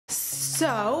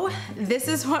So this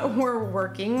is what we're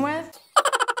working with.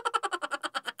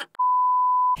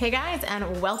 Hey guys,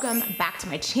 and welcome back to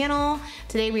my channel.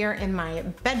 Today we are in my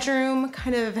bedroom,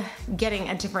 kind of getting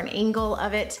a different angle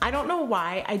of it. I don't know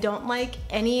why I don't like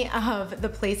any of the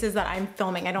places that I'm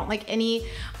filming. I don't like any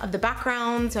of the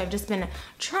background, so I've just been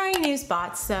trying new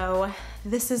spots. So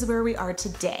this is where we are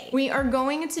today. We are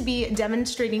going to be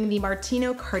demonstrating the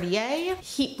Martino Cartier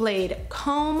Heatblade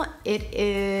Comb. It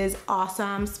is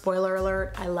awesome. Spoiler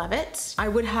alert, I love it. I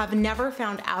would have never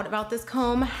found out about this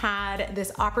comb had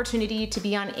this opportunity to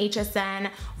be on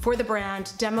HSN for the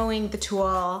brand, demoing the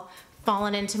tool,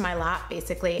 fallen into my lap,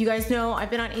 basically. You guys know I've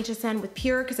been on HSN with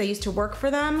Pure because I used to work for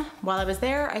them. While I was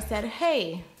there, I said,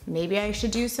 hey, maybe I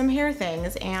should do some hair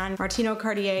things. And Martino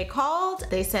Cartier called.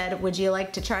 They said, would you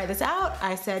like to try this out?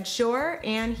 I said, sure,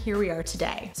 and here we are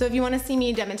today. So if you wanna see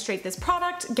me demonstrate this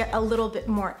product, get a little bit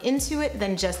more into it,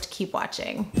 then just keep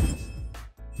watching.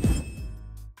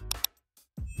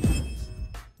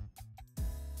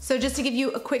 So just to give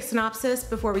you a quick synopsis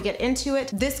before we get into it,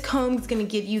 this comb is gonna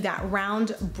give you that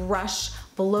round brush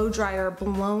blow dryer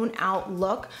blown out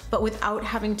look, but without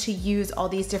having to use all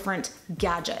these different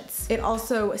gadgets. It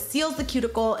also seals the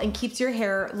cuticle and keeps your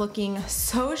hair looking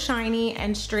so shiny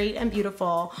and straight and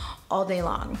beautiful all day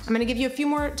long. I'm gonna give you a few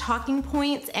more talking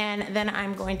points and then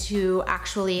I'm going to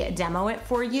actually demo it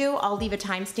for you. I'll leave a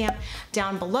timestamp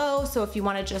down below, so if you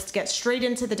wanna just get straight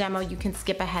into the demo, you can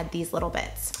skip ahead these little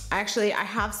bits. Actually, I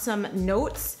have some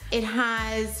notes. It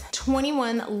has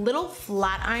 21 little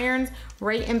flat irons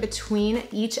right in between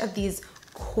each of these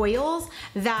coils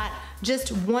that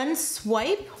just one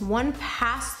swipe, one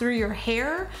pass through your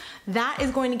hair, that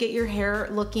is going to get your hair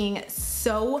looking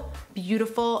so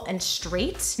beautiful and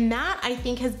straight. And that, I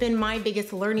think, has been my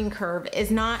biggest learning curve,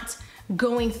 is not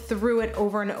going through it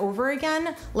over and over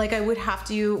again like I would have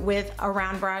to with a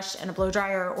round brush and a blow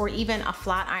dryer or even a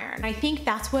flat iron. I think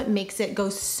that's what makes it go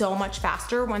so much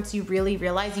faster once you really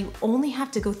realize you only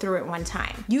have to go through it one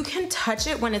time. You can touch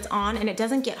it when it's on and it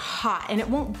doesn't get hot and it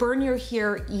won't burn your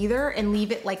hair either and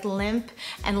leave it like limp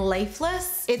and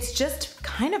lifeless. It's just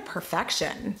kind of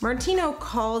perfection. Martino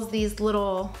calls these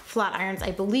little flat irons,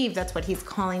 I believe that's what he's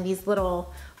calling these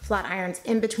little flat irons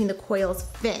in between the coils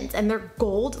fins, and they're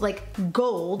gold, like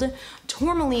gold,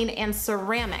 tourmaline and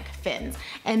ceramic fins.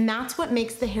 And that's what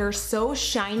makes the hair so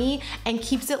shiny and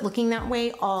keeps it looking that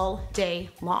way all day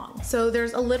long. So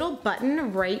there's a little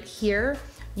button right here.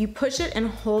 You push it and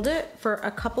hold it for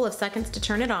a couple of seconds to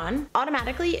turn it on.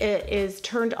 Automatically it is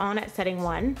turned on at setting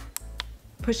 1.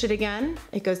 Push it again,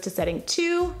 it goes to setting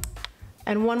 2.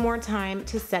 And one more time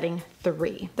to setting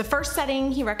 3. The first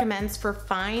setting he recommends for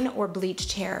fine or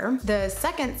bleached hair. The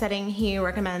second setting he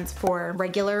recommends for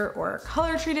regular or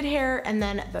color treated hair. And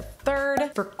then the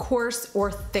third for coarse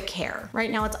or thick hair.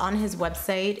 Right now it's on his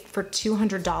website for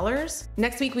 $200.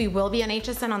 Next week we will be on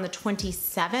HSN on the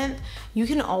 27th. You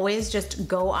can always just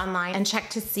go online and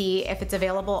check to see if it's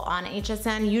available on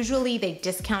HSN. Usually they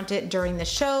discount it during the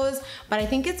shows, but I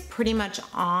think it's pretty much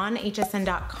on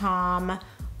hsn.com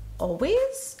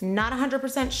always. Not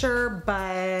 100% sure,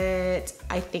 but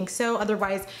I think so.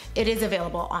 Otherwise, it is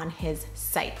available on his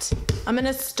site. I'm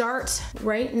gonna start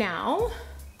right now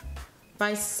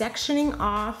by sectioning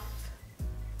off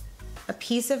a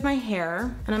piece of my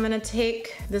hair, and I'm gonna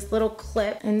take this little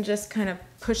clip and just kind of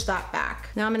push that back.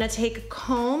 Now I'm gonna take a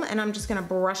comb and I'm just gonna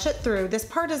brush it through. This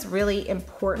part is really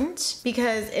important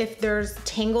because if there's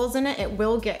tangles in it, it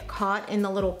will get caught in the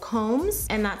little combs,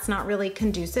 and that's not really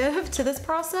conducive to this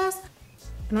process.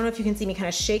 I don't know if you can see me kind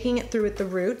of shaking it through at the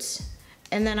root,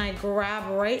 and then I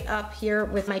grab right up here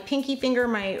with my pinky finger,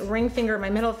 my ring finger,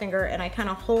 my middle finger, and I kind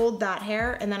of hold that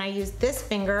hair, and then I use this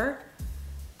finger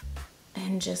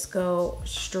and just go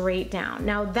straight down.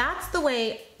 Now that's the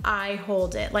way I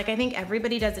hold it. Like, I think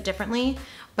everybody does it differently,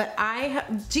 but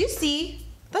do you see?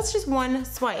 That's just one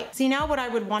swipe. See, now what I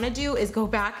would wanna do is go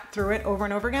back through it over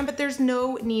and over again, but there's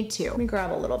no need to. Let me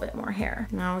grab a little bit more hair.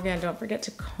 Now again, don't forget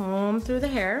to comb through the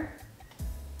hair.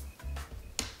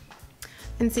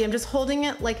 And see, I'm just holding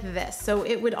it like this. So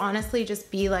it would honestly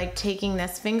just be like taking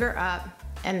this finger up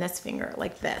and this finger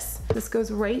like this. This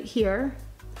goes right here,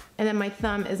 and then my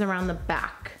thumb is around the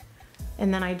back.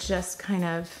 And then I just kind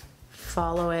of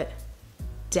follow it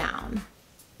down.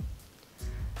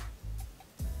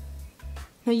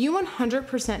 Now you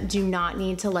 100% do not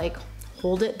need to like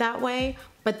hold it that way,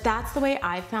 but that's the way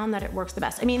I found that it works the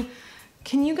best. I mean,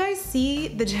 can you guys see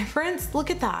the difference? Look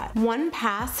at that. One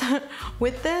pass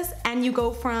with this and you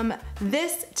go from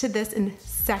this to this in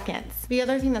seconds. The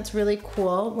other thing that's really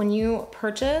cool, when you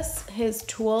purchase his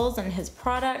tools and his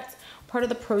products, part of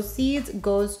the proceeds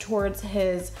goes towards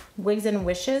his Wigs and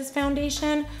Wishes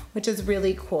Foundation, which is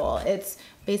really cool. It's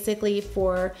basically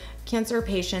for cancer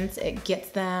patients. It gets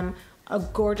them a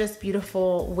gorgeous,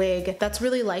 beautiful wig that's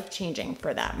really life-changing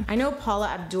for them. I know Paula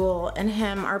Abdul and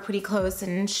him are pretty close,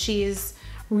 and she's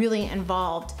really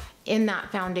involved in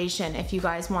that foundation if you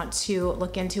guys want to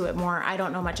look into it more. I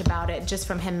don't know much about it, just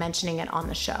from him mentioning it on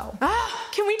the show.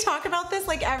 Can we talk about this?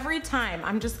 Like every time,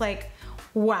 I'm just like,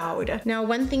 wowed. Now,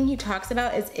 one thing he talks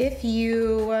about is if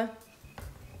you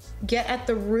get at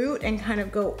the root and kind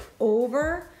of go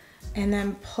over and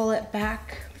then pull it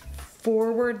back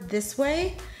forward this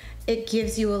way, it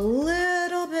gives you a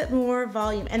little bit more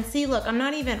volume. And see, look, I'm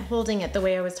not even holding it the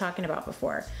way I was talking about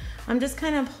before. I'm just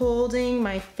kind of holding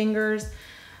my fingers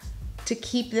to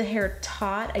keep the hair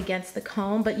taut against the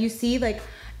comb. But you see, like,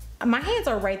 my hands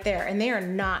are right there and they are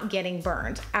not getting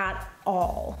burned at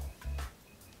all.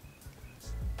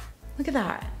 Look at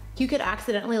that. You could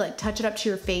accidentally like touch it up to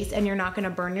your face and you're not gonna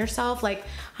burn yourself. Like,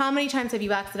 how many times have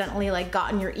you accidentally like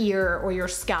gotten your ear or your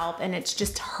scalp and it's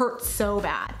just hurts so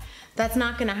bad? That's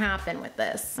not gonna happen with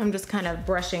this. I'm just kind of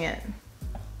brushing it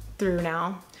through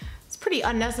now. It's pretty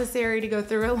unnecessary to go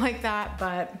through it like that,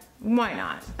 but why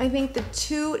not? I think the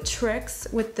two tricks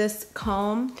with this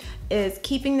comb is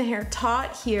keeping the hair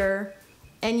taut here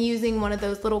and using one of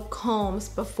those little combs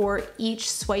before each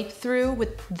swipe through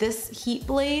with this heat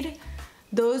blade.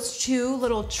 Those two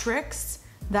little tricks,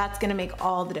 that's gonna make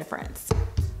all the difference.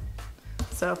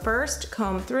 So first,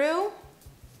 comb through,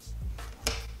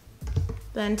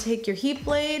 then take your heat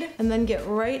blade and then get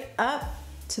right up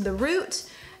to the root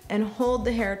and hold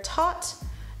the hair taut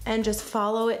and just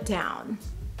follow it down.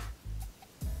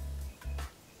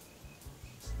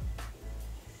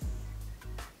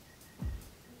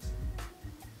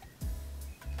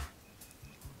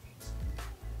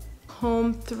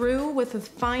 Comb through with a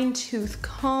fine tooth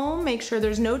comb. Make sure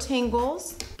there's no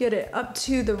tangles. Get it up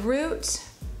to the root,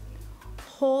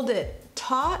 hold it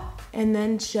taut, and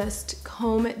then just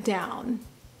comb it down.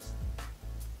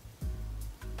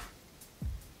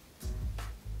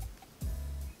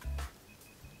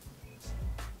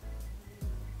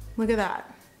 Look at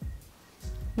that.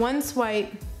 One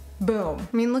swipe, boom.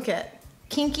 I mean, look at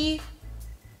kinky,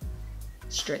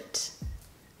 straight.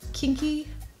 Kinky,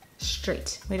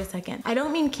 straight. Wait a second. I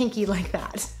don't mean kinky like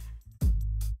that.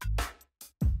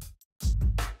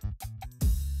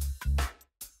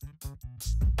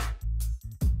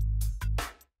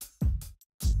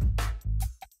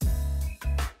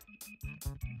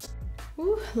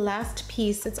 Ooh, last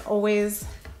piece. It's always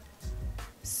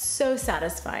so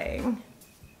satisfying.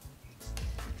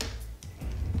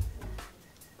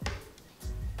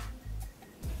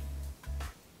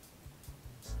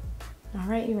 All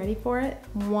right, you ready for it?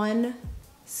 One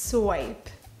swipe.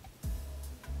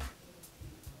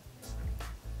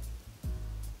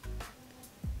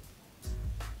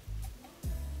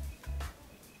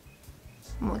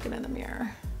 I'm looking in the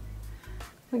mirror.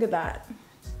 Look at that.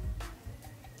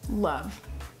 Love.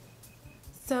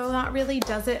 So that really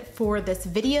does it for this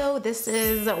video. This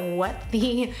is what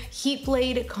the heat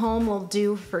blade comb will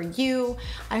do for you.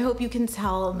 I hope you can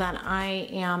tell that I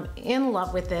am in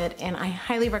love with it and I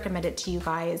highly recommend it to you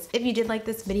guys. If you did like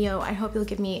this video, I hope you'll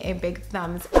give me a big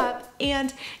thumbs up.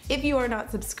 And if you are not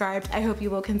subscribed, I hope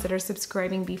you will consider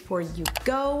subscribing before you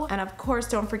go. And of course,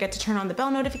 don't forget to turn on the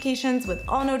bell notifications with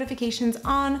all notifications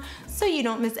on so you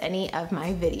don't miss any of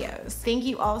my videos. Thank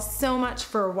you all so much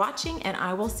for watching and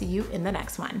I will see you in the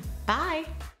next one. Bye.